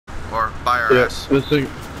or by our ass. This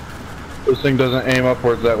thing doesn't aim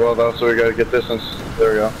upwards that well though, so we gotta get distance.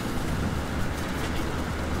 There we go.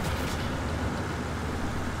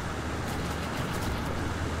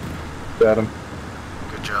 Got him.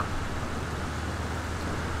 Good job.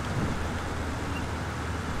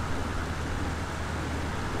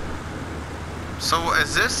 So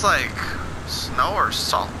is this like snow or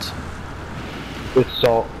salt? It's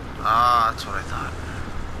salt. Ah, that's what I thought.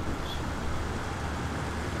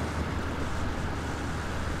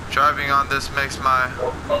 Driving on this makes my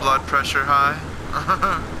blood pressure high.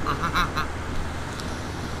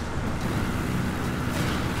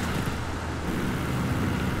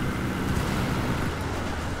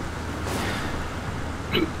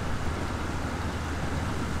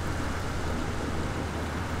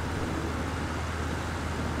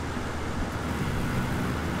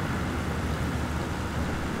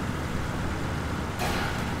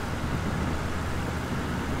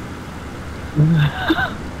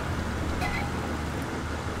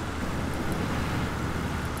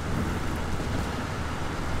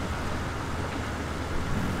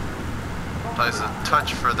 Plays a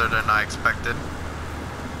touch further than I expected.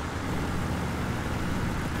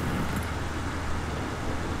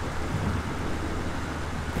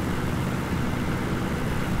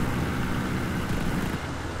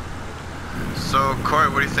 So, Corey,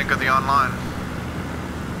 what do you think of the online?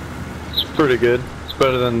 It's pretty good. It's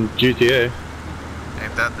better than GTA.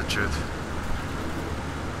 Ain't that the truth?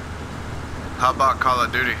 How about Call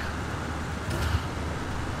of Duty?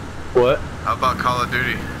 What? How about Call of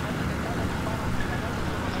Duty?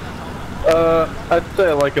 I'd say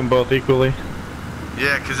I like them both equally.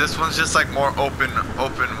 Yeah, cause this one's just like more open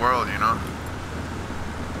world, you know?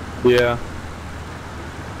 Yeah.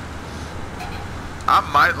 I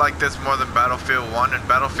might like this more than Battlefield 1, and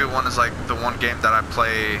Battlefield 1 is like the one game that I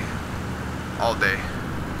play all day.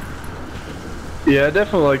 Yeah, I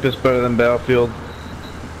definitely like this better than Battlefield.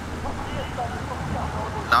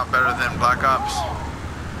 Not better than Black Ops.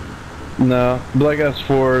 No, Black Ops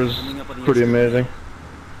 4 is pretty amazing.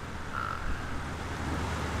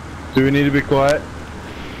 Do we need to be quiet?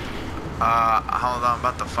 Hold on, I'm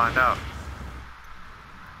about to find out.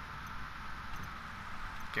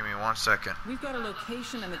 Give me 1 second. We've got a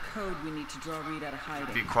location and the code we need to draw Reed out of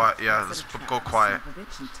hiding. Be quiet, yeah, let's go quiet.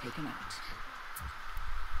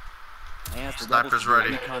 Sniper's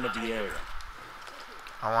ready.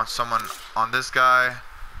 I want someone on this guy,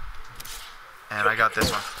 and I got this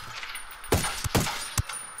one.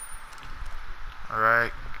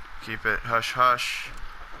 Alright, keep it hush hush.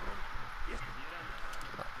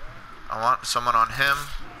 I want someone on him.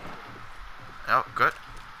 Oh, good.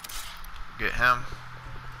 Get him.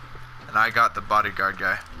 And I got the bodyguard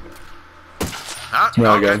guy. Ah,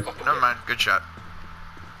 okay. Never mind. Good shot.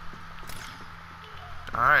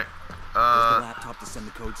 Alright. The laptop to send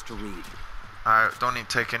the codes to Reed. Alright, don't need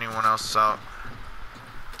to take anyone else out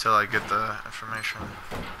till I get the information.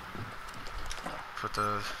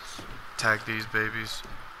 Tag these babies.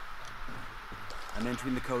 I'm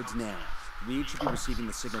entering the codes now. Reed should be receiving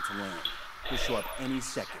the signal to land. He'll show up any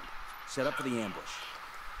second. Set up for the ambush.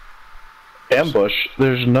 Ambush?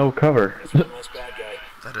 There's no cover.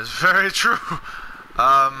 That is very true.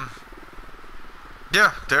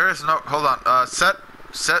 Yeah, there is no. Hold on.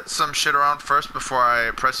 Set some shit around first before I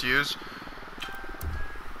press use.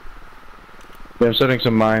 Yeah, I'm setting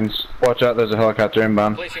some mines. Watch out, there's a helicopter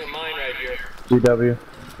inbound. Placing a mine right here. DW.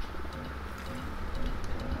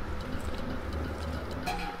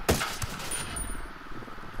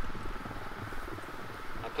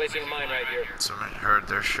 Placing a mine right here. Somebody heard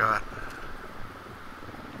their shot.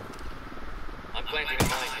 I'm planting a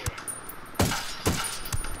mine here.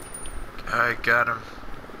 I got him.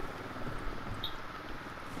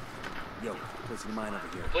 Yo, placing a mine over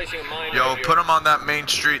here. Placing a mine Yo, right here. put them on that main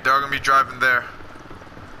street. They're gonna be driving there.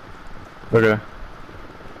 Okay.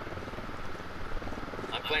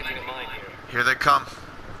 I'm planting a mine here. Here they come.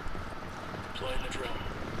 Playing the drone.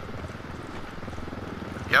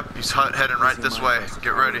 Yep, he's heading right this way.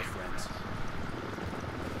 Get ready.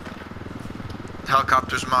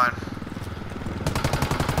 Helicopter's mine.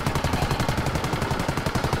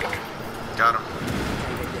 Got him.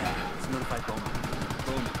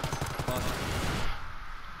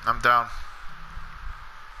 I'm down.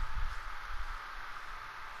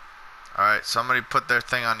 Alright, somebody put their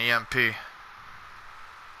thing on EMP.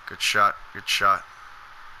 Good shot, good shot.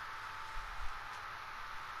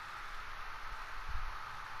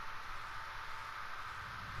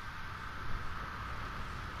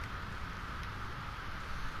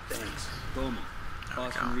 Thanks. Bowman.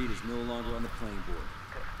 Austin Reed is no longer on the playing board.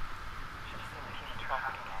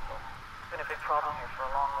 It's been a big problem here for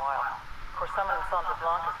a long while. Santa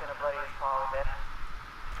Blanca's gonna bloody his paw with it.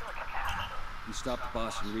 You're like an asshole. You stopped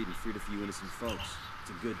Boss and Reed and freed a few innocent folks.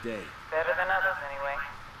 It's a good day. Better than others, anyway.